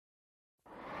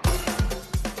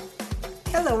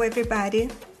Hello, everybody.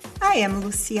 I am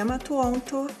Lucia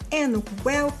Matuonto, and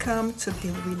welcome to the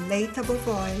Relatable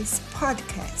Voice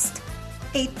podcast,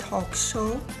 a talk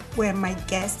show where my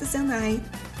guests and I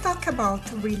talk about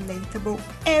relatable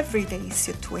everyday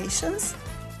situations,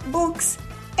 books,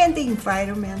 and the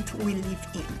environment we live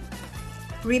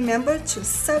in. Remember to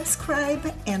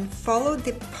subscribe and follow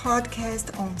the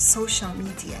podcast on social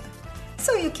media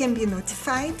so you can be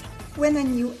notified when a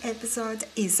new episode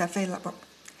is available.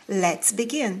 Let's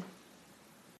begin.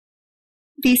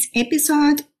 This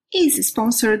episode is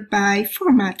sponsored by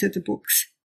Formatted Books.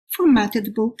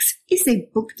 Formatted Books is a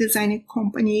book design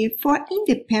company for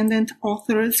independent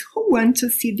authors who want to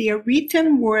see their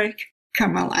written work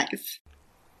come alive.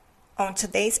 On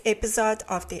today's episode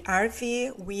of the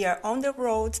RV, we are on the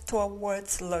road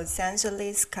towards Los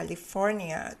Angeles,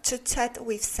 California to chat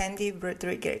with Sandy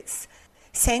Rodriguez.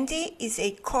 Sandy is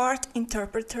a court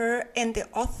interpreter and the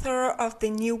author of the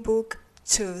new book,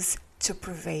 Choose to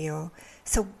Prevail.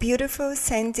 So beautiful,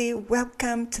 Sandy,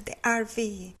 welcome to the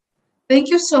RV. Thank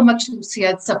you so much, Lucia.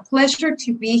 It's a pleasure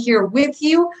to be here with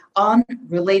you on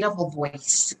Relatable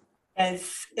Voice.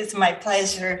 Yes, it's my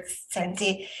pleasure,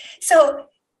 Sandy. So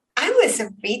I was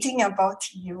reading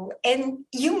about you, and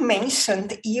you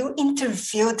mentioned you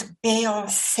interviewed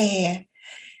Beyoncé,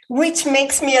 which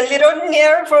makes me a little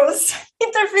nervous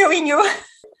interviewing you.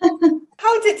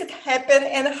 How did it happen,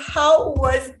 and how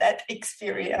was that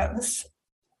experience?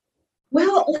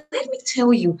 Well, let me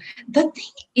tell you, the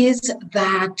thing is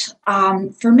that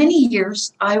for many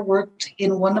years, I worked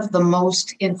in one of the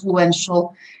most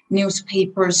influential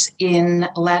newspapers in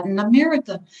Latin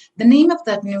America. The name of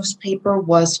that newspaper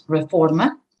was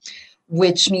Reforma,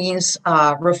 which means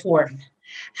reform.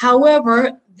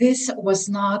 However, this was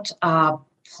not a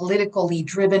politically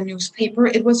driven newspaper.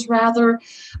 It was rather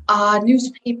a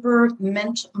newspaper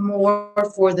meant more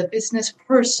for the business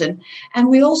person. And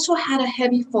we also had a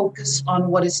heavy focus on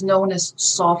what is known as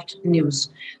soft news,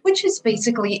 which is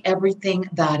basically everything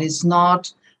that is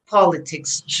not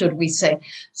politics, should we say.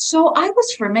 So I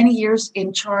was for many years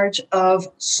in charge of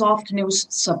soft news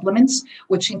supplements,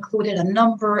 which included a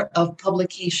number of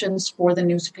publications for the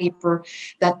newspaper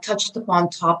that touched upon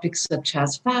topics such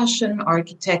as fashion,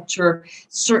 architecture,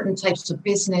 certain types of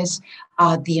business,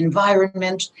 the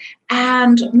environment,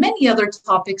 and many other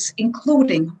topics,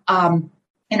 including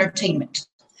entertainment.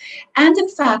 And in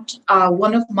fact,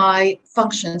 one of my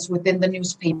functions within the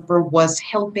newspaper was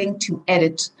helping to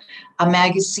edit a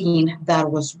magazine that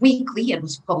was weekly. It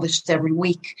was published every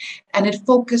week, and it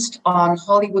focused on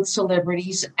Hollywood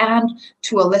celebrities and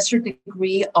to a lesser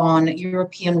degree on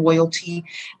European royalty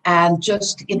and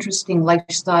just interesting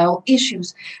lifestyle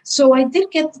issues. So I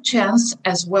did get the chance,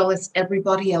 as well as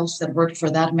everybody else that worked for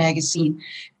that magazine,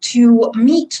 to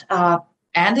meet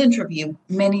and interview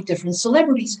many different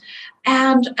celebrities.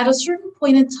 And at a certain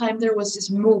point in time, there was this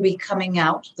movie coming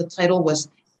out. The title was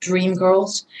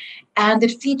Dreamgirls, and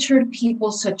it featured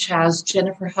people such as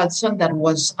Jennifer Hudson, that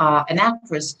was an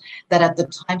actress that at the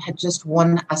time had just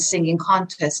won a singing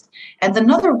contest. And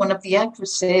another one of the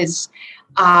actresses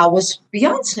was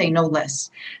Beyonce, no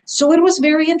less. So it was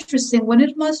very interesting. When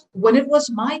it was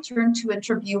my turn to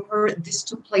interview her, this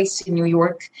took place in New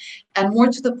York, and more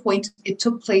to the point, it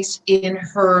took place in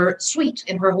her suite,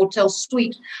 in her hotel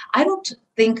suite. I don't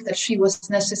think that she was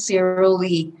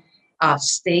necessarily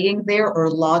staying there or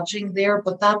lodging there,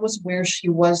 but that was where she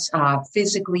was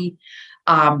physically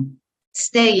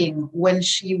staying when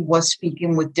she was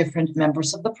speaking with different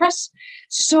members of the press.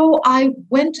 So I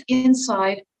went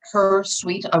inside her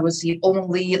suite. I was the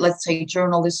only, let's say,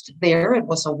 journalist there. It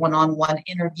was a one-on-one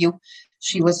interview.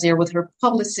 She was there with her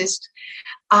publicist.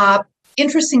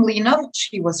 Interestingly enough,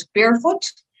 she was barefoot,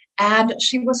 and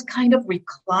she was kind of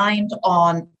reclined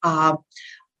on,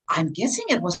 I'm guessing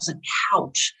it was a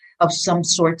couch of some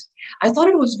sort. I thought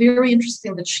it was very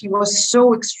interesting that she was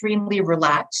so extremely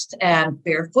relaxed and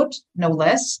barefoot, no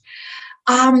less.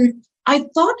 I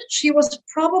thought she was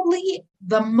probably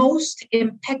the most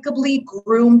impeccably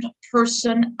groomed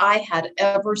person I had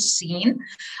ever seen.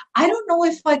 I don't know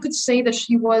if I could say that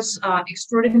she was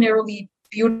extraordinarily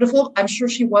beautiful. I'm sure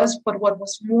she was, but what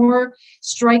was more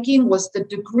striking was the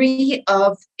degree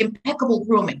of impeccable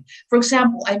grooming. For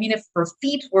example, if her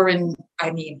feet were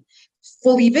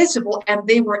fully visible and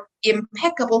they were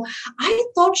impeccable, I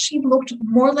thought she looked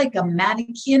more like a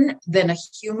mannequin than a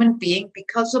human being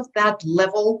because of that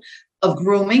level of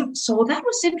grooming. So that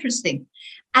was interesting.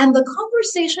 And the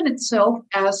conversation itself,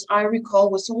 as I recall,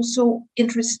 was also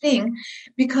interesting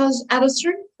because at a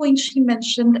certain point she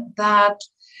mentioned that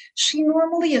she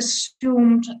normally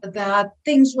assumed that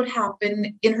things would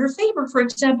happen in her favor. For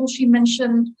example, she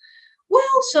mentioned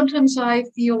Well, sometimes I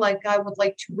feel like I would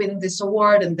like to win this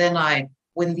award, and then I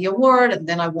win the award, and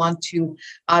then I want to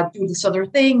do this other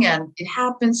thing, and it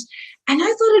happens. And I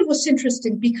thought it was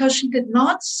interesting because she did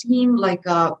not seem like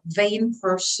a vain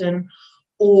person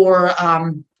or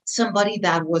somebody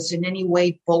that was in any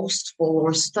way boastful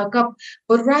or stuck up,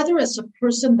 but rather as a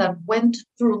person that went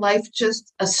through life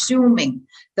just assuming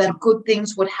that good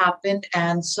things would happen,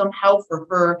 and somehow for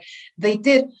her, they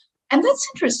did. And that's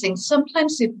interesting.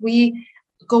 Sometimes if we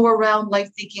go around life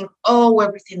thinking, oh,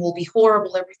 everything will be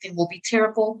horrible, everything will be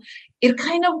terrible, it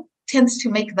kind of tends to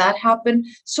make that happen.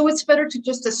 So it's better to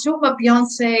just assume a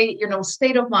Beyonce,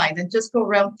 state of mind and just go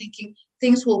around thinking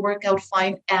things will work out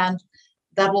fine, and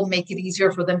that will make it easier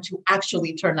for them to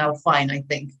actually turn out fine, I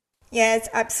think. Yes,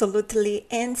 absolutely.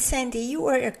 And Sandy, you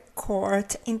are a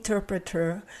court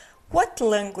interpreter. What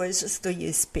languages do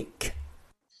you speak?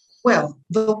 Well,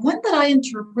 the one that I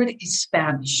interpret is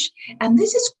Spanish. And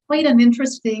this is quite an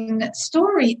interesting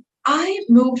story. I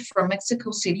moved from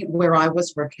Mexico City, where I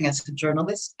was working as a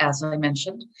journalist, as I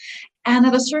mentioned. And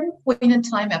at a certain point in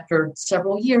time, after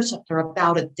several years, after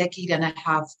about a decade and a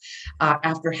half,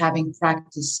 after having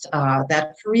practiced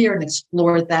that career and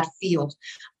explored that field,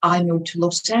 I moved to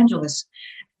Los Angeles.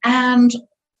 And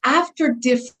after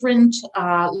different,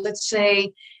 let's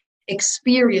say,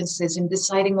 experiences in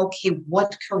deciding, okay,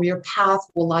 what career path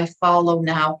will I follow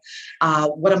now?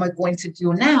 What am I going to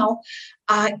do now?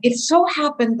 It so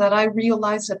happened that I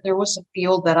realized that there was a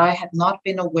field that I had not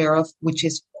been aware of, which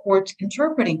is court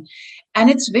interpreting. And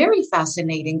it's very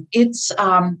fascinating. It's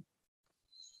a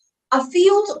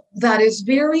field that is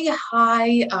very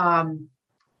high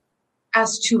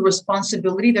as to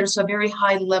responsibility. There's a very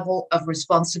high level of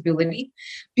responsibility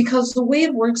because the way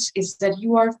it works is that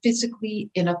you are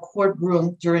physically in a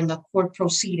courtroom during a court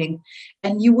proceeding,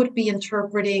 and you would be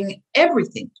interpreting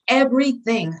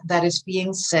everything that is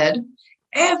being said,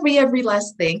 every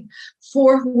last thing,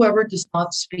 for whoever does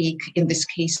not speak, in this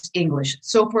case, English.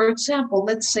 So, for example,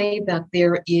 let's say that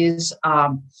there is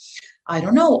I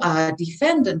don't know, a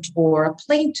defendant or a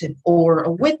plaintiff or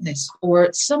a witness or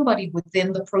somebody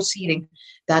within the proceeding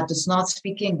that does not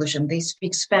speak English and they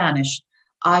speak Spanish.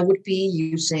 I would be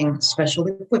using special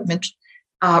equipment,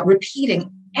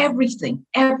 repeating everything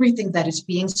that is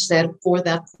being said for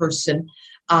that person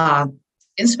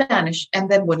in Spanish. And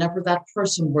then whenever that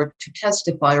person were to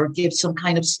testify or give some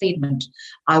kind of statement,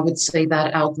 I would say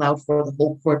that out loud for the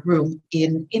whole courtroom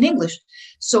in English.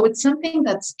 So it's something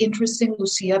that's interesting,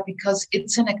 Lucia, because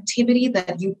it's an activity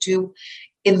that you do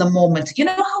in the moment. You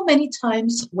know how many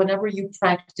times whenever you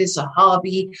practice a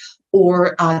hobby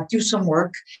or do some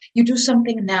work, you do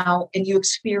something now and you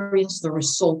experience the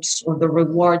results or the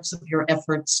rewards of your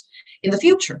efforts in the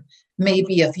future,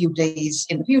 maybe a few days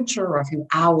in the future or a few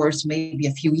hours, maybe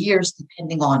a few years,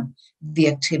 depending on the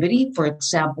activity. For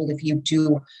example, if you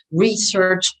do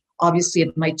research, obviously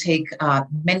it might take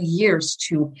many years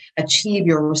to achieve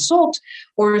your result.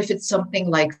 Or if it's something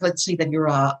like, let's say that you're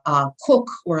a cook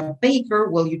or a baker,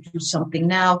 well, you do something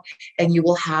now and you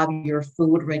will have your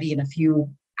food ready in a few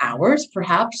hours,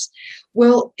 perhaps.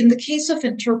 Well, in the case of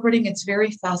interpreting, it's very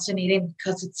fascinating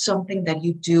because it's something that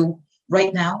you do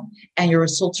right now, and your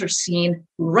results are seen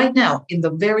right now in the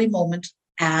very moment.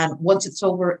 And once it's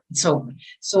over, it's over.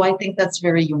 So I think that's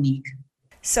very unique.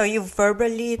 So you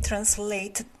verbally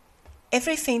translate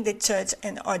everything the judge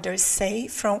and others say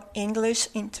from English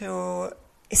into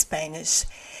Spanish.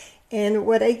 And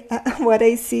what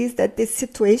I see is that the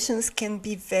situations can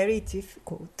be very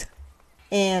difficult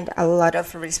and a lot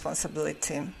of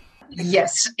responsibility.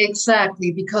 Yes,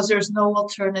 exactly, because there's no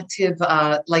alternative.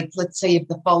 Like, let's say if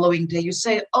the following day you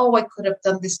say, oh, I could have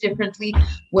done this differently.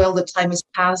 Well, the time has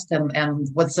passed and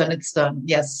what's done, it's done.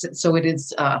 Yes, so it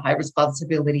is high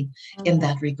responsibility in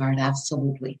that regard,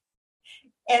 absolutely.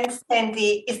 And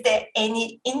Sandy, is there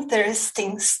any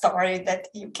interesting story that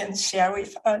you can share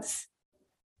with us?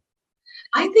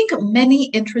 I think many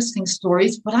interesting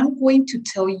stories, but I'm going to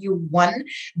tell you one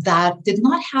that did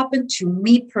not happen to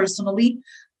me personally.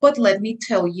 But let me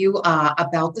tell you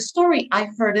about the story. I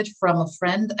heard it from a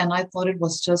friend and I thought it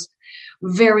was just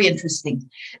very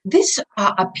interesting. This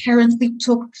apparently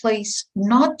took place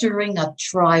not during a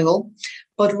trial,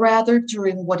 but rather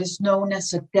during what is known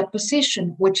as a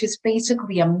deposition, which is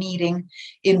basically a meeting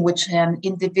in which an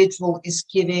individual is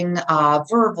giving a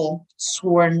verbal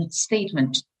sworn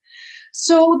statement.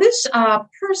 So this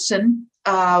person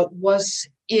was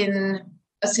in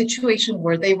a situation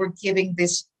where they were giving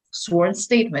this sworn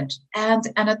statement, and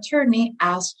an attorney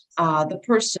asked the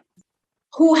person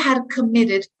who had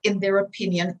committed, in their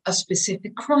opinion, a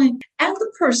specific crime. And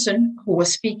the person who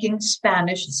was speaking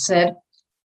Spanish said,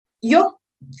 yo,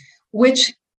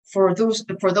 which for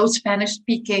those Spanish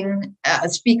speaking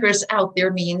speakers out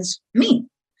there means me.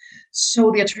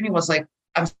 So the attorney was like,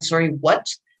 I'm sorry, what?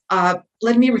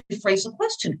 Let me rephrase the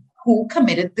question. Who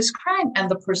committed this crime? And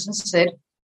the person said,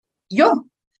 yo.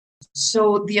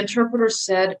 So the interpreter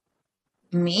said,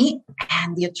 me.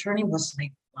 And the attorney was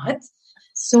like, what?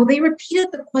 So they repeated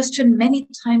the question many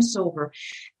times over.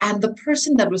 And the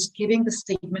person that was giving the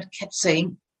statement kept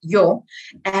saying, yo.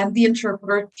 And the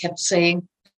interpreter kept saying,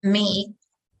 me.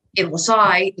 It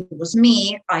was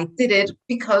me, I did it,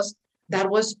 because that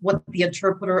was what the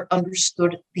interpreter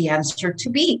understood the answer to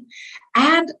be.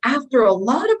 And after a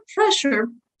lot of pressure,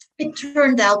 it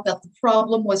turned out that the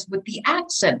problem was with the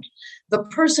accent. The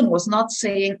person was not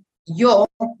saying yo,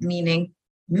 meaning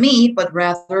me, but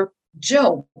rather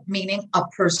Joe, meaning a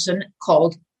person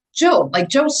called Joe, like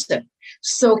Joseph.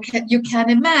 So you can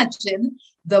imagine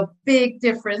the big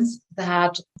difference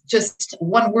that just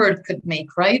one word could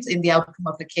make, right, in the outcome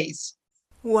of the case.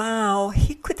 Wow,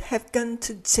 he could have gone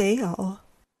to jail.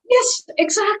 Yes,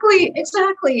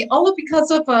 exactly. All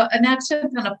because of an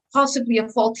accent and possibly a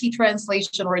faulty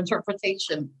translation or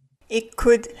interpretation. It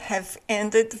could have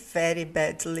ended very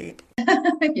badly.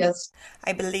 Yes.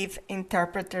 I believe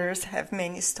interpreters have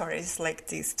many stories like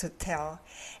this to tell.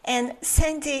 And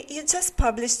Sandy, you just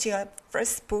published your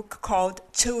first book called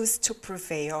Choose to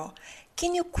Prevail.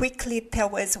 Can you quickly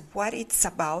tell us what it's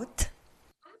about?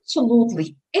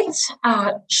 Absolutely. It's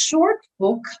a short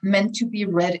book meant to be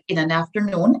read in an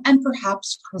afternoon and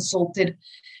perhaps consulted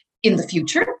in the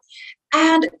future.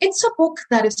 And it's a book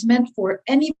that is meant for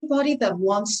anybody that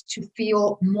wants to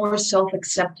feel more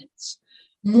self-acceptance,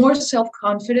 more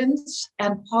self-confidence,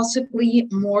 and possibly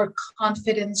more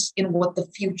confidence in what the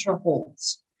future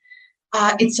holds.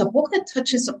 It's a book that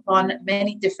touches upon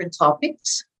many different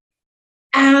topics,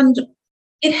 and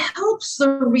it helps the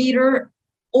reader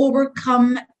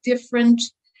overcome different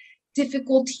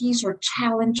difficulties or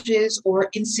challenges or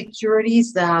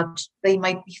insecurities that they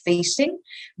might be facing,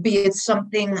 be it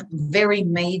something very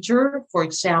major, for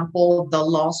example, the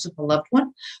loss of a loved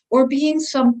one, or being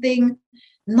something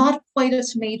not quite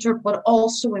as major, but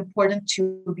also important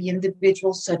to the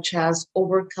individual, such as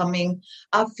overcoming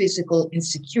a physical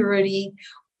insecurity,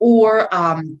 or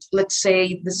let's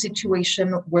say the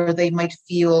situation where they might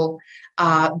feel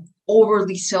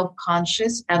overly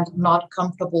self-conscious and not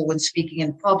comfortable when speaking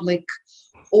in public,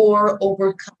 or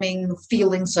overcoming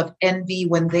feelings of envy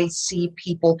when they see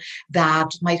people that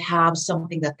might have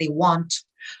something that they want,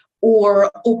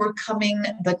 or overcoming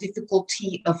the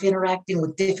difficulty of interacting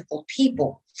with difficult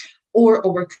people, or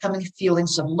overcoming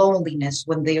feelings of loneliness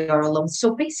when they are alone.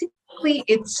 So basically,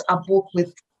 it's a book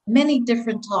with many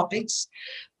different topics,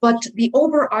 but the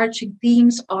overarching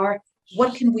themes are: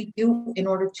 what can we do in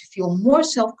order to feel more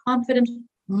self-confident,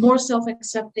 more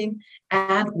self-accepting,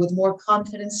 and with more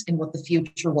confidence in what the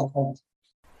future will hold?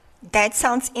 That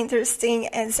sounds interesting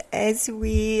as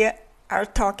we are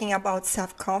talking about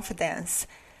self-confidence.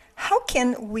 How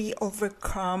can we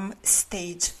overcome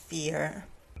stage fear?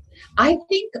 I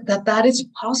think that is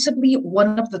possibly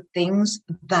one of the things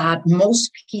that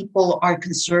most people are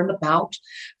concerned about.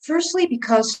 Firstly,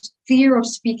 because fear of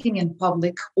speaking in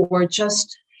public, or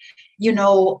just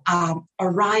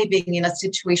arriving in a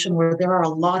situation where there are a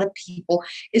lot of people,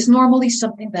 is normally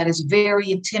something that is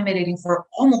very intimidating for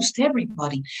almost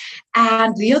everybody.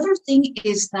 And the other thing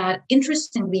is that,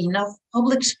 interestingly enough,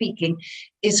 public speaking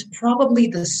is probably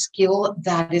the skill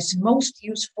that is most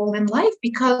useful in life,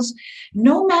 because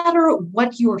no matter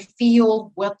what your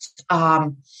field,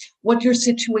 what your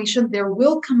situation, there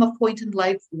will come a point in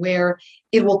life where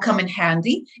it will come in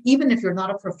handy, even if you're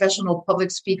not a professional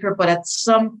public speaker. But at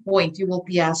some point you will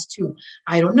be asked to,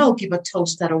 I don't know, give a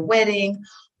toast at a wedding,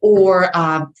 or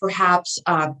perhaps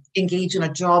engage in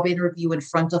a job interview in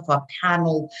front of a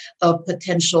panel of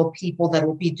potential people that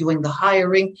will be doing the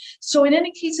hiring. So in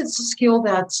any case, it's a skill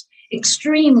that's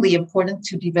extremely important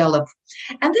to develop.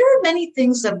 And there are many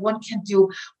things that one can do.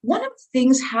 One of the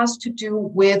things has to do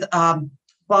with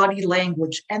body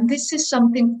language. And this is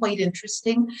something quite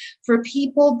interesting for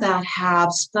people that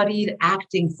have studied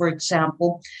acting, for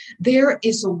example. There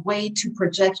is a way to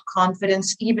project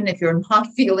confidence, even if you're not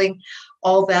feeling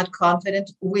all that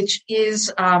confident, which is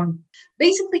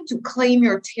basically to claim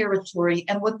your territory.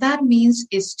 And what that means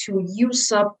is to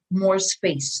use up more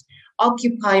space,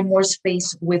 occupy more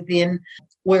space within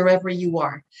wherever you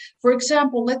are. For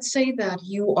example, let's say that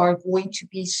you are going to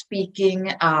be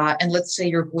speaking, and let's say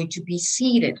you're going to be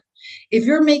seated. If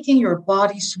you're making your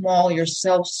body small,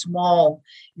 yourself small,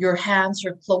 your hands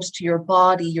are close to your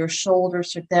body, your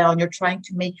shoulders are down, you're trying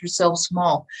to make yourself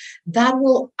small, that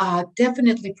will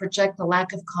definitely project a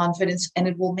lack of confidence, and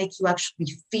it will make you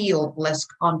actually feel less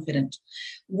confident.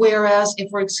 Whereas if,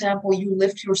 for example, you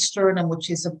lift your sternum, which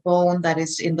is a bone that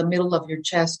is in the middle of your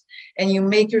chest, and you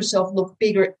make yourself look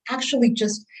bigger, actually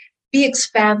just be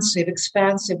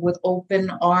expansive with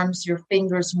open arms, your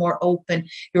fingers more open,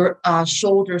 your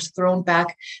shoulders thrown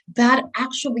back. That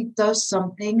actually does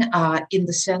something in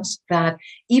the sense that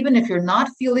even if you're not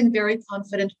feeling very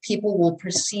confident, people will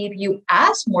perceive you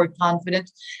as more confident,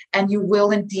 and you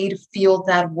will indeed feel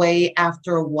that way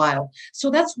after a while. So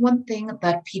that's one thing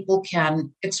that people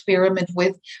can experiment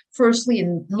with, firstly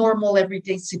in normal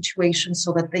everyday situations,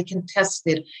 so that they can test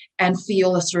it and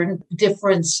feel a certain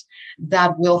difference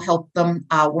that will help them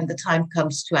when the time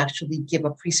comes to actually give a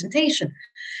presentation.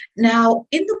 Now,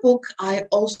 in the book, I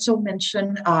also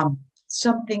mention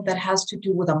something that has to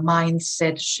do with a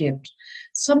mindset shift.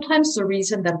 Sometimes the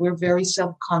reason that we're very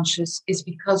self-conscious is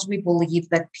because we believe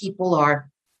that people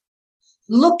are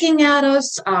looking at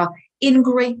us in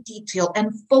great detail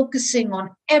and focusing on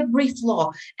every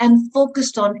flaw and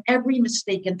focused on every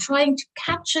mistake and trying to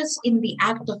catch us in the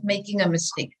act of making a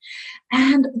mistake.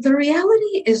 And the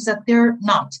reality is that they're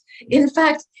not. In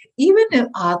fact, even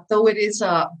though it is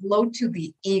a blow to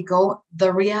the ego,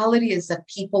 the reality is that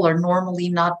people are normally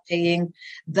not paying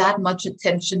that much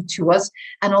attention to us.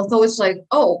 And although it's like,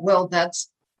 oh, well, that's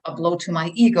a blow to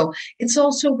my ego, it's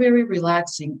also very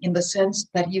relaxing in the sense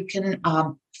that you can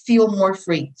feel more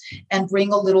free and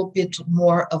bring a little bit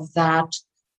more of that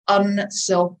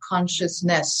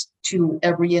unself-consciousness to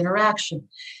every interaction.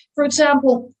 For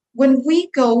example, when we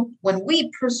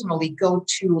personally go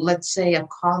to, let's say, a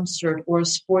concert or a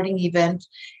sporting event,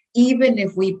 even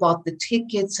if we bought the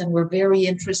tickets and we're very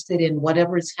interested in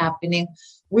whatever is happening,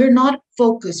 we're not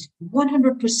focused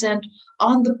 100%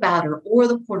 on the batter or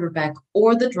the quarterback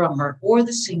or the drummer or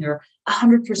the singer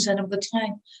 100% of the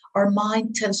time. Our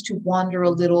mind tends to wander a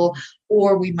little,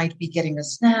 or we might be getting a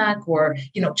snack or,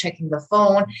 checking the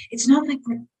phone. It's not like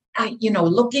we're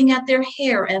looking at their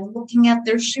hair and looking at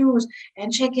their shoes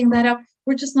and checking that out.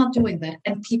 We're just not doing that.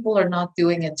 And people are not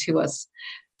doing it to us.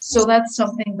 So that's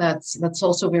something that's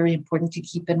also very important to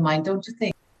keep in mind, don't you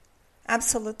think?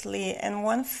 Absolutely. And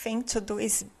one thing to do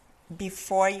is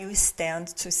before you stand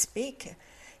to speak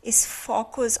is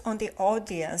focus on the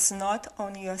audience, not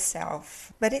on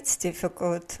yourself. But it's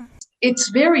difficult. It's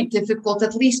very difficult,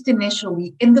 at least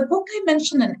initially. In the book, I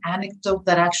mentioned an anecdote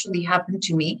that actually happened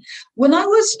to me when I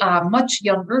was much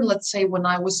younger, let's say when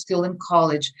I was still in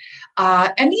college.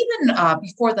 And even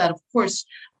before that, of course,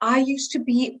 I used to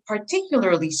be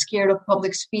particularly scared of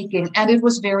public speaking, and it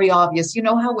was very obvious. You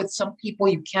know how with some people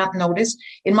you can't notice?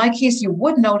 In my case, you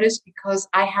would notice because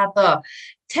I had the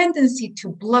tendency to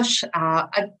blush a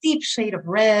deep shade of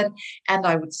red, and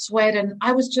I would sweat, and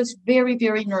I was just very,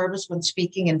 very nervous when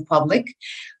speaking in public.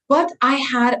 But I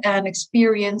had an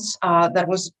experience that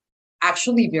was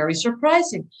actually very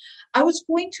surprising. I was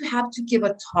going to have to give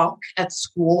a talk at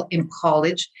school in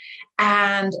college,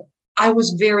 and I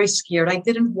was very scared. I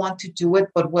didn't want to do it,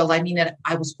 but well, I mean,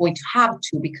 I was going to have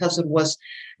to because it was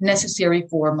necessary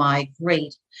for my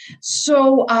grade.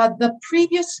 So the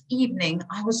previous evening,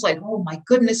 I was like, oh my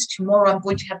goodness, tomorrow I'm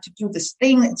going to have to do this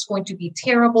thing. It's going to be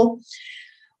terrible.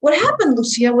 What happened,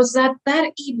 Lucia, was that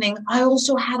evening, I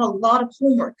also had a lot of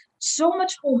homework, so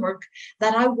much homework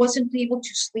that I wasn't able to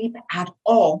sleep at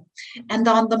all. And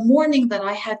on the morning that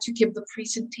I had to give the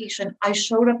presentation, I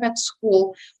showed up at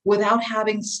school without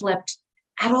having slept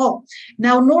at all.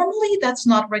 Now, normally that's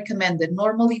not recommended.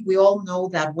 Normally, we all know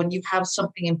that when you have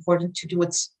something important to do,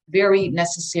 it's very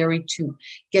necessary to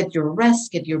get your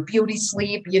rest, get your beauty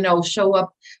sleep, show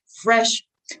up fresh.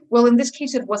 Well, in this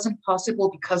case, it wasn't possible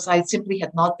because I simply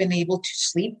had not been able to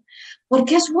sleep. But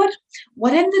guess what?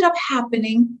 What ended up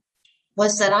happening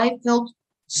was that I felt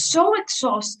so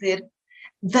exhausted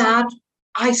that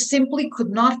I simply could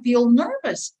not feel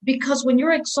nervous, because when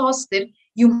you're exhausted,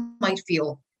 you might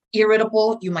feel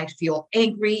irritable, you might feel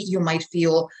angry, you might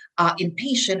feel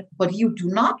impatient, but you do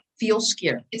not feel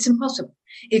scared. It's impossible.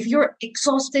 If you're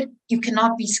exhausted, you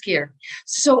cannot be scared.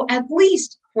 So at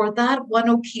least for that one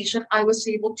occasion, I was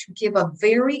able to give a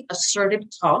very assertive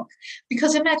talk,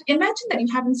 because imagine that you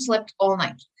haven't slept all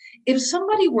night. If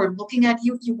somebody were looking at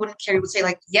you, you wouldn't care. You would say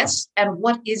like, yes, and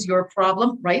what is your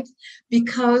problem, right?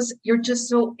 Because you're just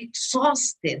so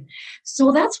exhausted.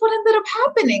 So that's what ended up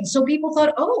happening. So people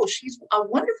thought, oh, she's a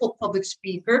wonderful public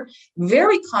speaker,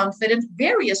 very confident,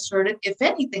 very assertive, if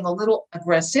anything, a little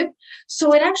aggressive.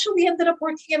 So it actually ended up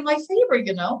working in my favor.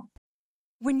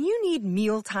 When you need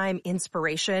mealtime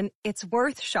inspiration, it's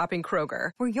worth shopping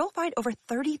Kroger, where you'll find over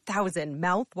 30,000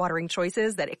 mouth-watering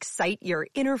choices that excite your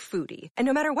inner foodie. And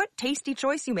no matter what tasty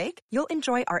choice you make, you'll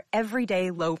enjoy our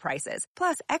everyday low prices,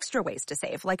 plus extra ways to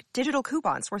save, like digital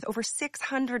coupons worth over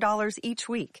 $600 each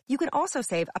week. You can also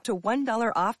save up to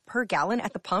 $1 off per gallon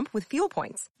at the pump with fuel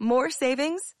points. More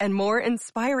savings and more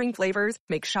inspiring flavors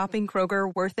make shopping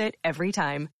Kroger worth it every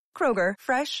time. Kroger,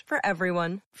 fresh for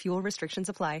everyone. Fuel restrictions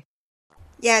apply.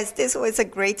 Yes, this was a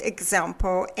great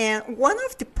example. And one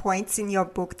of the points in your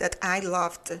book that I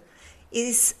loved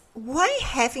is why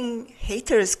having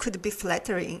haters could be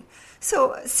flattering.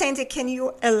 So, Sandy, can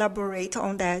you elaborate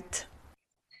on that?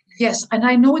 Yes, and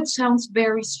I know it sounds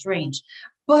very strange,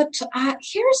 but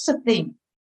here's the thing.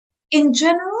 In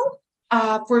general,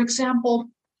 for example,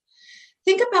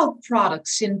 think about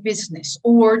products in business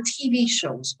or TV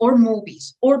shows or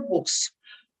movies or books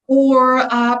or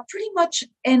pretty much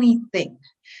anything.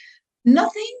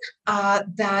 Nothing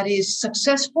that is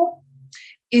successful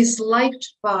is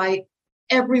liked by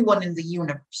everyone in the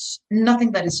universe.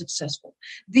 Nothing that is successful.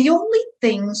 The only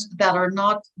things that are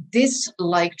not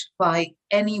disliked by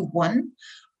anyone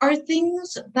are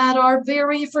things that are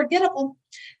very forgettable,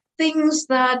 things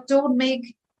that don't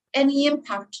make any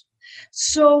impact.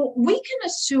 So we can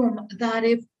assume that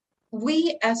if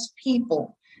we as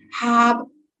people have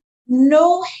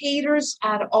no haters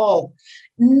at all,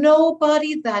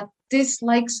 nobody that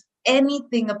dislikes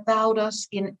anything about us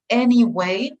in any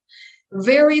way,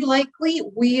 very likely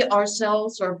we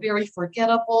ourselves are very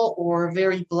forgettable or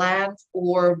very bland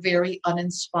or very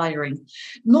uninspiring.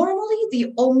 Normally,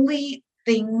 the only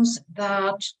things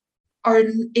that are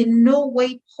in no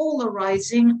way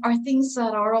polarizing are things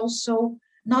that are also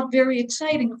not very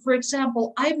exciting. For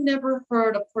example, I've never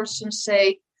heard a person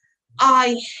say,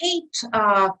 I hate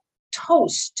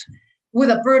toast with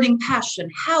a burning passion.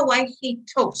 How I hate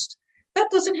toast. That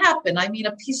doesn't happen. I mean,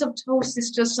 a piece of toast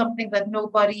is just something that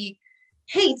nobody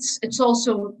hates. It's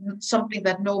also something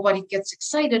that nobody gets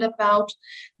excited about.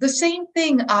 The same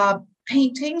thing,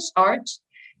 paintings, art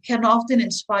can often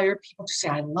inspire people to say,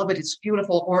 I love it, it's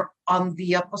beautiful. Or on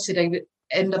the opposite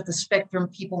end of the spectrum,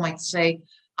 people might say,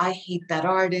 I hate that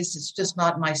artist, it's just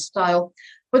not my style.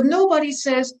 But nobody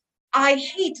says, I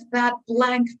hate that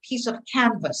blank piece of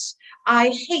canvas. I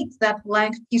hate that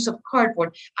blank piece of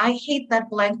cardboard. I hate that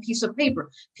blank piece of paper.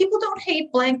 People don't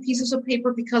hate blank pieces of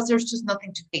paper because there's just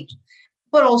nothing to hate.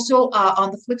 But also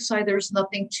on the flip side, there's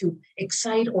nothing to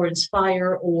excite or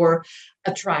inspire or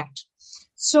attract.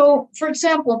 So, for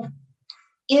example,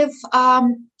 if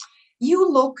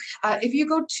if you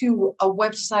go to a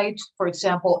website, for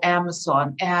example,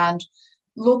 Amazon, and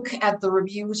look at the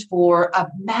reviews for a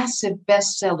massive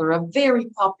bestseller, a very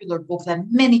popular book that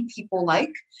many people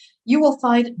like, you will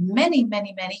find many,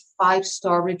 many, many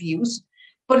 5-star reviews.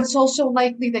 But it's also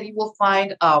likely that you will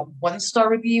find a 1-star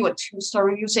review, a 2-star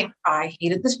review saying, I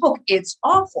hated this book. It's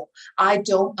awful. I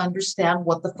don't understand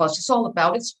what the fuss is all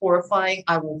about. It's horrifying.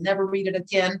 I will never read it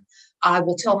again. I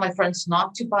will tell my friends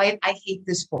not to buy it. I hate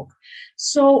this book.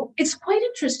 So it's quite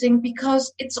interesting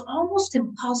because it's almost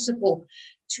impossible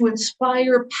to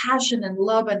inspire passion and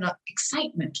love and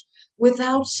excitement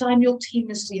without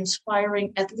simultaneously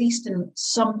inspiring, at least in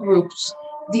some groups,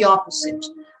 the opposite.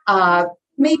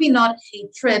 Maybe not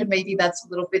hatred, maybe that's a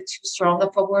little bit too strong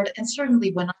of a word. And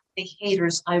certainly when I say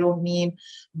haters, I don't mean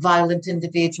violent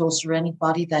individuals or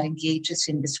anybody that engages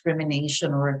in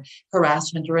discrimination or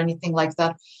harassment or anything like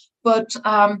that. But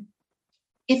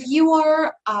if you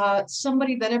are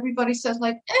somebody that everybody says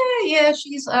like, yeah,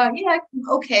 she's, yeah,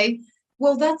 okay.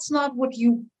 Well, that's not what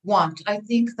you want. I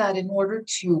think that in order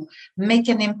to make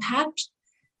an impact,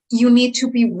 you need to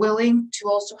be willing to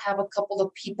also have a couple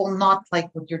of people not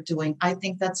like what you're doing. I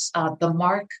think that's the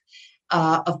mark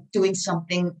of doing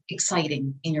something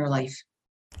exciting in your life.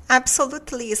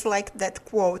 Absolutely, it's like that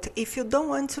quote, if you don't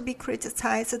want to be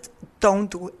criticized, don't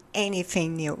do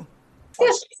anything new.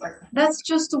 Yes, that's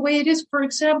just the way it is. For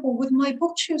example, with my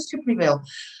book, Choose to Prevail,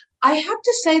 I have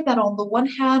to say that on the one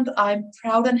hand, I'm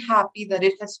proud and happy that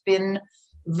it has been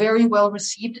very well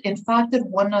received. In fact, it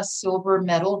won a silver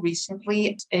medal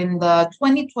recently in the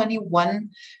 2021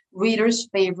 Reader's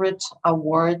Favorite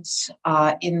Awards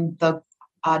in the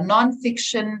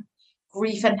nonfiction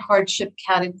grief and hardship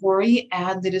category.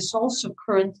 And it is also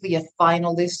currently a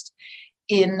finalist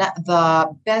in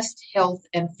the Best Health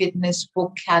and Fitness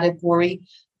Book category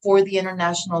for the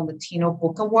International Latino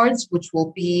Book Awards, which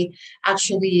will be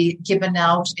actually given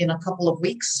out in a couple of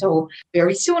weeks, so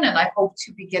very soon. And I hope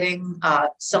to be getting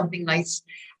something nice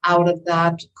out of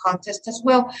that contest as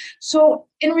well. So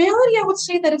in reality, I would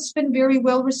say that it's been very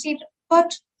well received.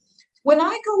 But When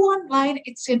I go online,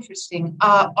 it's interesting.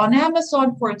 On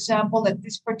Amazon, for example, at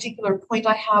this particular point,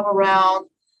 I have around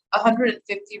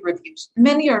 150 reviews.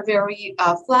 Many are very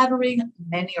flattering,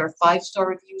 many are 5-star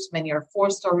reviews, many are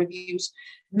 4-star reviews,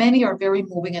 many are very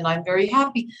moving, and I'm very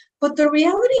happy. But the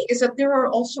reality is that there are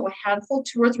also a handful,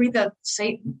 2 or 3, that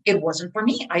say it wasn't for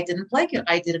me. I didn't like it.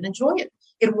 I didn't enjoy it.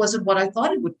 It wasn't what I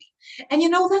thought it would be. And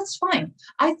that's fine.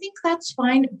 I think that's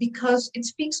fine because it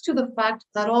speaks to the fact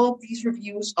that all of these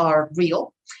reviews are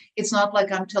real. It's not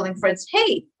like I'm telling friends,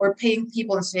 hey, or paying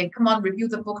people and saying, come on, review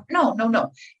the book. No, no,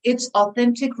 no. It's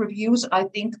authentic reviews. I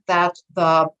think that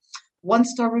the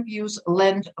 1-star reviews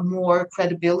lend more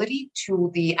credibility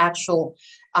to the actual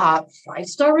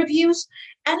 5-star reviews.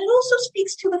 And it also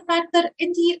speaks to the fact that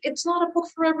indeed it's not a book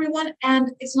for everyone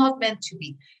and it's not meant to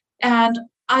be. And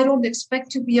I don't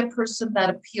expect to be a person that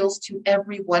appeals to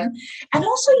everyone. And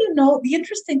also, the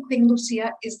interesting thing,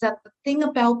 Lucia, is that the thing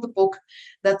about the book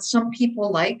that some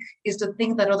people like is the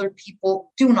thing that other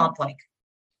people do not like.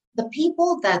 The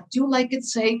people that do like it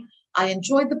say, I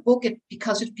enjoyed the book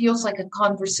because it feels like a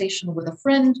conversation with a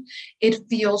friend. It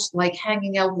feels like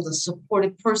hanging out with a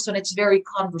supportive person. It's very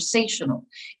conversational.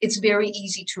 It's very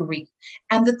easy to read.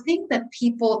 And the thing that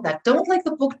people that don't like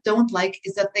the book don't like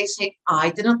is that they say, I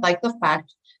didn't like the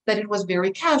fact that it was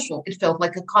very casual. It felt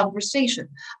like a conversation.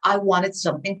 I wanted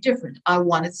something different. I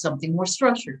wanted something more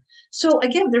structured. So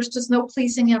again, there's just no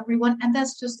pleasing everyone. And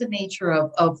that's just the nature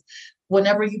of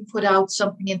whenever you put out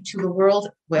something into the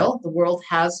world, well, the world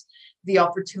has the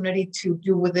opportunity to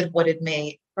do with it what it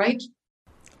may, right?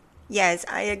 Yes,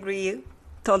 I agree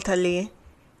totally.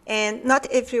 And not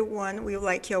everyone will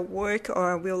like your work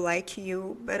or will like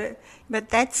you, but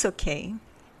that's okay.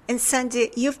 And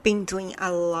Sandy, you've been doing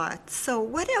a lot. So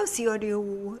what else are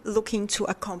you looking to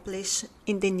accomplish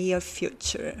in the near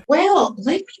future? Well,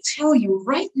 let me tell you,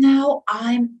 right now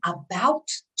I'm about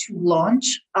to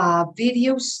launch a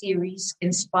video series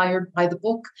inspired by the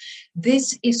book.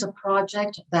 This is a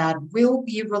project that will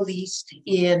be released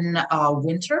in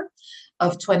winter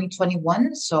of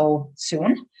 2021, so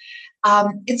soon.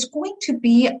 It's going to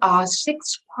be a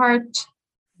 6-part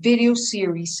video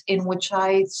series in which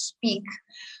I speak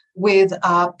with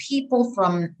people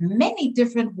from many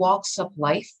different walks of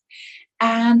life.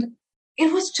 And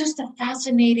it was just a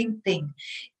fascinating thing.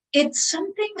 It's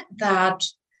something that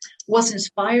was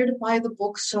inspired by the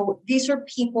book. So these are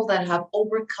people that have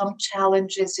overcome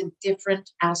challenges in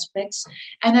different aspects.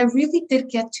 And I really did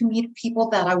get to meet people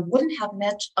that I wouldn't have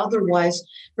met otherwise.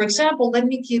 For example, let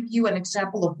me give you an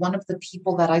example of one of the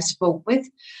people that I spoke with.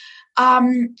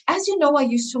 As you know, I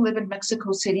used to live in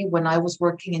Mexico City when I was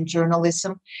working in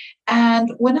journalism.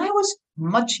 And when I was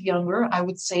much younger, I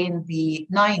would say in the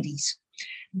 90s,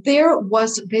 there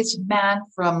was this man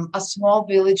from a small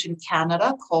village in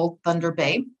Canada called Thunder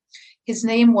Bay. His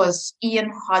name was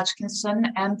Ian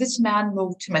Hodgkinson, and this man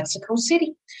moved to Mexico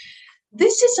City.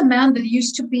 This is a man that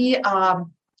used to be a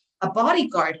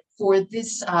bodyguard for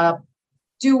this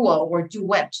duo or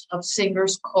duet of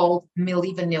singers called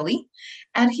Milli Vanilli.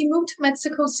 And he moved to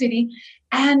Mexico City.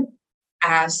 And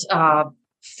as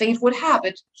fate would have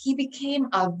it, he became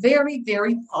a very,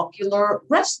 very popular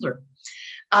wrestler.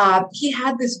 He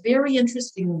had this very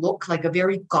interesting look, like a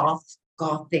very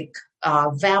gothic,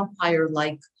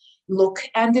 vampire-like look.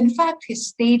 And in fact, his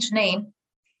stage name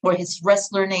or his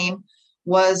wrestler name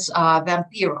was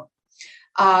Vampiro.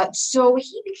 So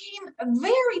he became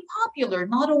very popular,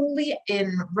 not only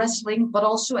in wrestling, but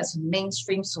also as a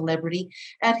mainstream celebrity.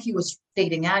 And he was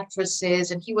dating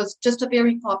actresses, and he was just a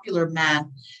very popular man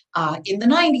in the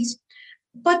 90s.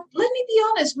 But let me be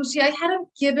honest, Lucy, I hadn't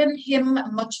given him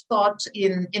much thought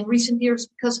in recent years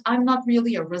because I'm not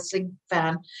really a wrestling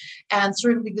fan. And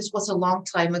certainly this was a long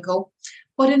time ago.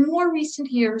 But in more recent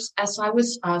years, as I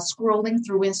was scrolling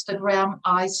through Instagram,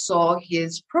 I saw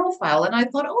his profile and I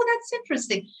thought, oh, that's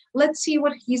interesting. Let's see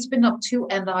what he's been up to.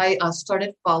 And I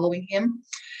started following him.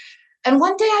 And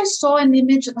one day I saw an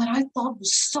image that I thought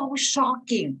was so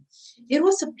shocking. It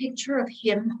was a picture of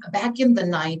him back in the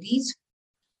 90s,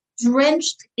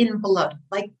 drenched in blood,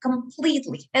 like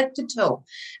completely head to toe.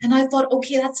 And I thought,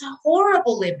 okay, that's a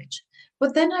horrible image.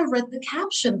 But then I read the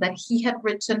caption that he had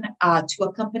written to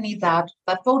accompany that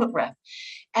photograph.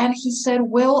 And he said,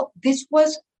 well, this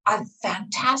was a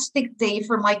fantastic day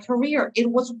for my career. It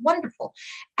was wonderful.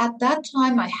 At that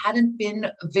time, I hadn't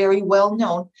been very well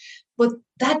known, but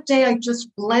that day I just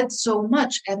bled so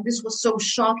much. And this was so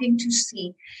shocking to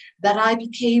see that I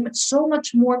became so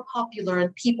much more popular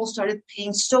and people started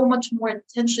paying so much more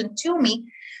attention to me.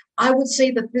 I would say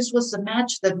that this was the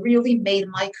match that really made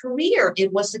my career.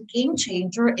 It was a game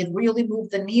changer. It really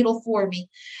moved the needle for me.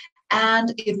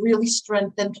 and it really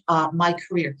strengthened my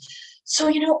career. So,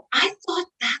 I thought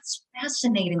that's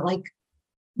fascinating. Like,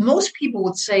 most people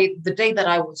would say the day that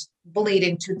I was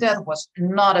bleeding to death was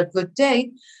not a good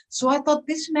day. So I thought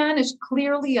this man is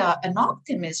clearly an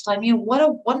optimist. I mean, what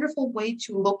a wonderful way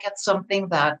to look at something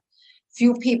that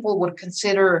few people would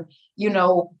consider,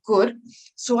 good.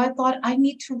 So I thought I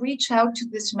need to reach out to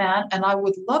this man, and I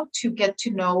would love to get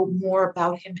to know more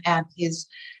about him and his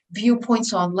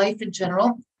viewpoints on life in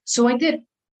general. So I did.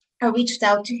 I reached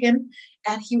out to him,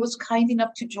 and he was kind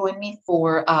enough to join me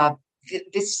for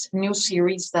this new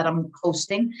series that I'm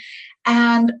hosting.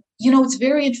 And, it's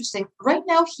very interesting. Right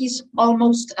now, he's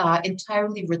almost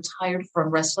entirely retired from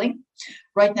wrestling.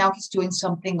 Right now, he's doing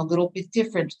something a little bit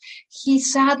different. He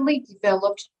sadly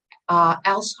developed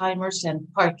Alzheimer's and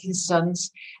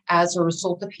Parkinson's as a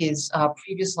result of his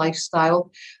previous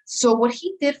lifestyle. So what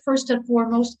he did first and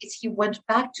foremost is he went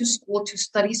back to school to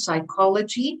study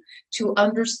psychology to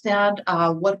understand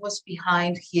what was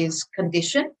behind his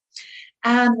condition.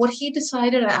 And what he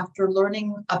decided after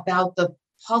learning about the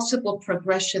possible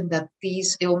progression that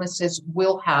these illnesses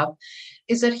will have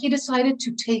is that he decided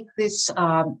to take this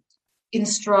in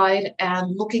stride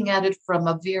and looking at it from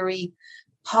a very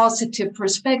positive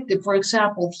perspective. For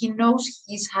example, he knows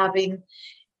he's having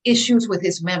issues with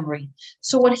his memory.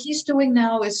 So what he's doing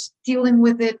now is dealing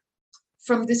with it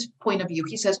from this point of view.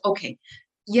 He says, okay,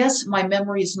 yes, my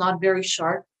memory is not very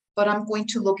sharp, but I'm going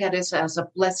to look at it as a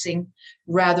blessing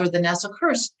rather than as a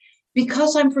curse.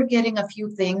 Because I'm forgetting a few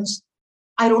things,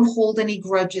 I don't hold any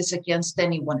grudges against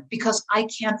anyone because I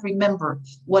can't remember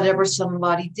whatever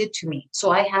somebody did to me.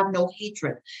 So I have no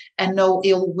hatred and no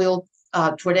ill will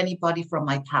toward anybody from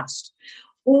my past.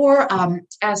 Or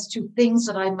as to things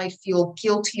that I might feel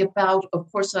guilty about,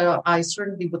 of course, I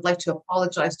certainly would like to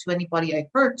apologize to anybody I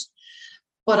hurt,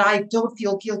 but I don't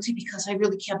feel guilty because I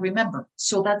really can't remember.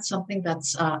 So that's something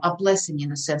that's a blessing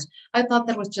in a sense. I thought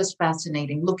that was just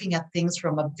fascinating, looking at things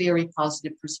from a very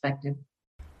positive perspective.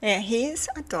 Yeah, he is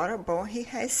adorable. He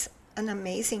has an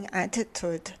amazing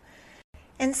attitude.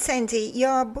 And Sandy,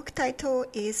 your book title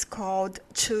is called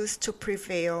Choose to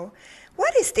Prevail.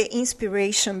 What is the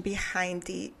inspiration behind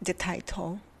the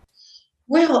title?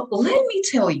 Well, let me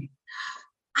tell you,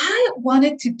 I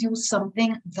wanted to do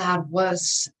something that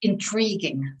was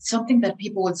intriguing, something that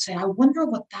people would say, I wonder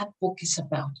what that book is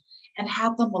about, and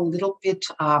have them a little bit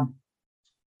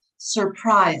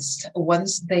surprised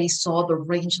once they saw the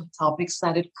range of topics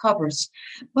that it covers.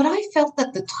 But I felt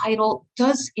that the title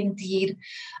does indeed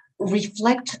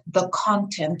reflect the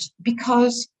content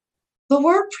because the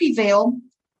word prevail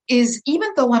is,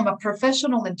 even though I'm a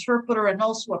professional interpreter and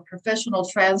also a professional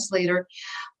translator,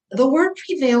 the word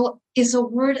prevail is a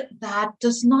word that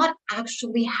does not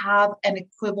actually have an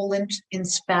equivalent in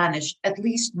Spanish, at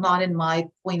least not in my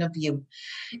point of view.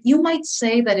 You might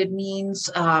say that it means,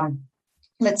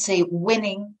 let's say,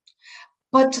 winning,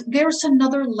 but there's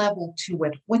another level to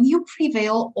it. When you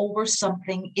prevail over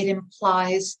something, it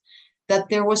implies that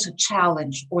there was a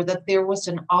challenge or that there was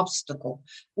an obstacle.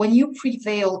 When you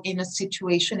prevail in a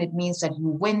situation, it means that you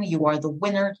win, you are the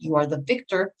winner, you are the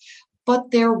victor,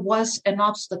 but there was an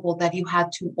obstacle that you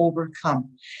had to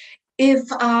overcome. If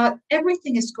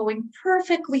everything is going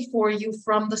perfectly for you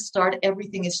from the start,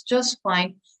 everything is just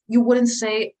fine, you wouldn't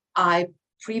say, I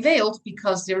prevailed,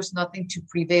 because there's nothing to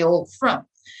prevail from.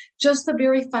 Just the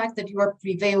very fact that you are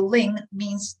prevailing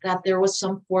means that there was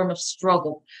some form of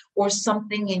struggle or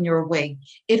something in your way.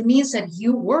 It means that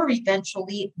you were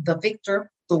eventually the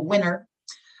victor, the winner,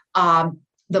 the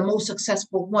most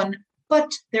successful one,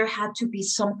 but there had to be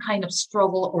some kind of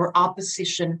struggle or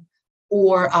opposition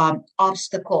or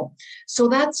obstacle. So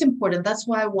that's important. That's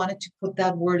why I wanted to put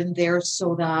that word in there,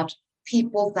 so that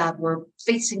people that were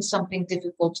facing something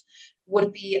difficult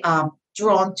would be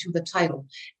drawn to the title.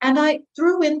 And I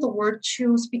threw in the word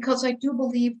choose because I do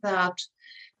believe that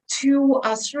to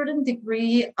a certain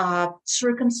degree,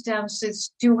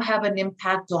 circumstances do have an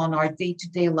impact on our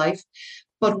day-to-day life,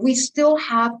 but we still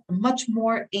have much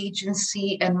more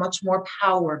agency and much more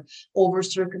power over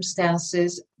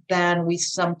circumstances than we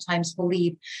sometimes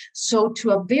believe. So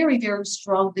to a very, very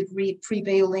strong degree,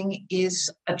 prevailing is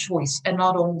a choice, and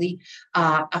not only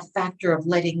a factor of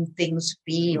letting things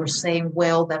be or saying,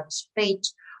 well, that was fate,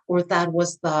 or that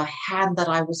was the hand that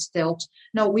I was dealt.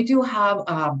 No, we do have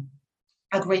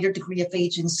a greater degree of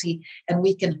agency, and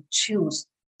we can choose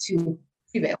to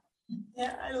prevail.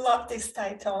 Yeah, I love this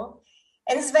title.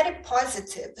 And it's very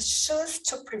positive. Choose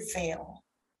to prevail.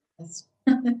 Yes.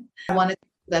 I wanted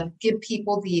that give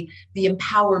people the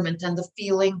empowerment and the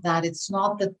feeling that it's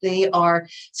not that they are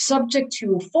subject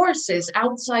to forces,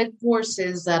 outside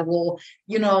forces that will,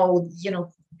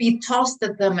 be tossed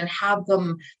at them and have them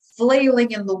flailing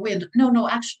in the wind. No,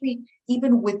 actually,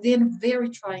 even within very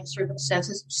trying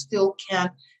circumstances, you still can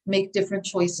make different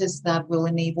choices that will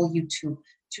enable you to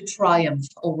triumph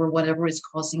over whatever is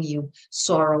causing you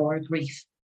sorrow or grief.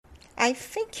 I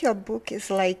think your book is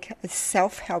like a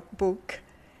self-help book,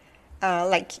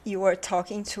 like you are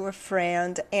talking to a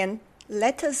friend, and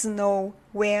let us know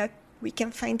where we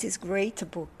can find this great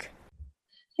book.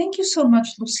 Thank you so much,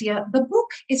 Lucia. The book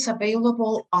is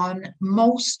available on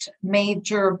most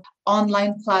major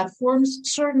online platforms.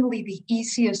 Certainly, the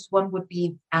easiest one would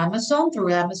be Amazon.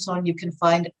 Through Amazon, you can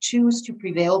find Choose to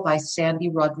Prevail by Sandy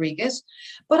Rodriguez.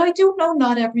 But I do know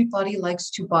not everybody likes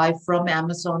to buy from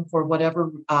Amazon for whatever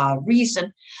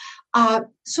reason.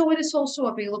 So it is also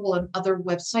available on other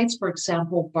websites, for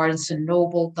example,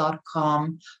 barnesandnoble.com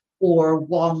or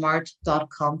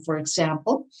walmart.com, for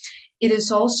example. It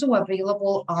is also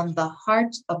available on the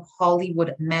Heart of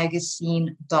Hollywood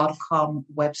Magazine.com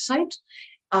website.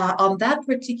 On that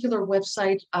particular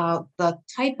website, the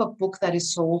type of book that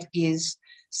is sold is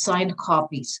signed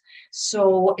copies.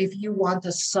 So if you want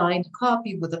a signed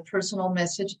copy with a personal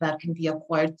message, that can be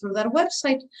acquired through that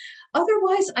website.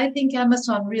 Otherwise, I think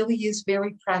Amazon really is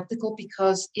very practical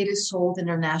because it is sold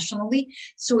internationally.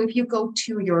 So if you go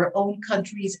to your own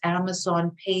country's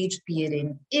Amazon page, be it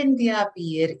in India,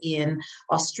 be it in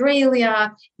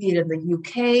Australia, be it in the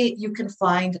UK, you can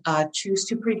find Choose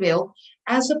to Prevail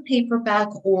as a paperback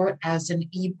or as an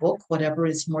ebook, whatever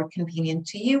is more convenient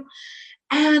to you.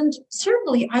 And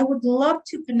certainly, I would love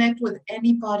to connect with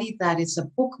anybody that is a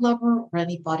book lover or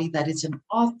anybody that is an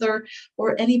author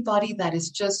or anybody that is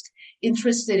just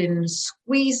interested in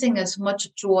squeezing as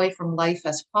much joy from life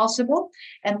as possible.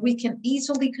 And we can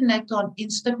easily connect on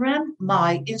Instagram.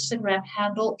 My Instagram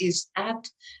handle is at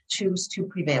Choose to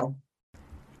Prevail.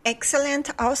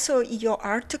 Excellent. Also, your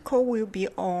article will be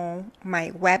on my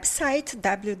website,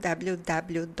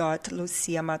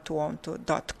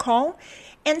 www.luciamatuonto.com,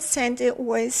 and Sandy, it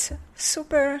was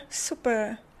super,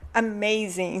 super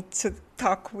amazing to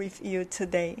talk with you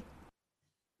today.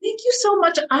 Thank you so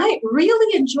much. I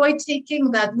really enjoyed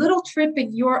taking that little trip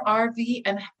in your RV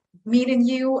and meeting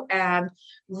you and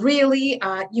really,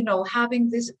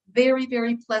 having this very,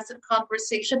 very pleasant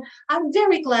conversation. I'm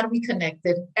very glad we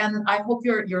connected, and I hope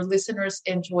your listeners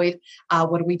enjoyed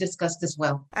what we discussed as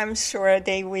well. I'm sure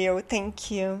they will.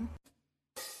 Thank you.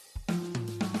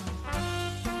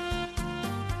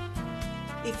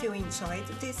 If you enjoyed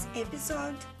this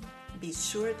episode, be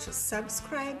sure to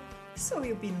subscribe so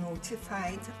you'll be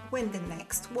notified when the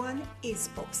next one is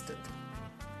posted.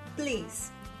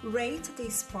 Please rate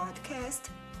this podcast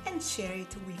and share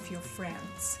it with your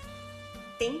friends.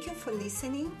 Thank you for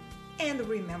listening, and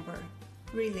remember,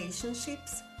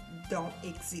 relationships don't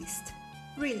exist.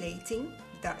 Relating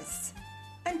does.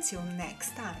 Until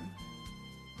next time.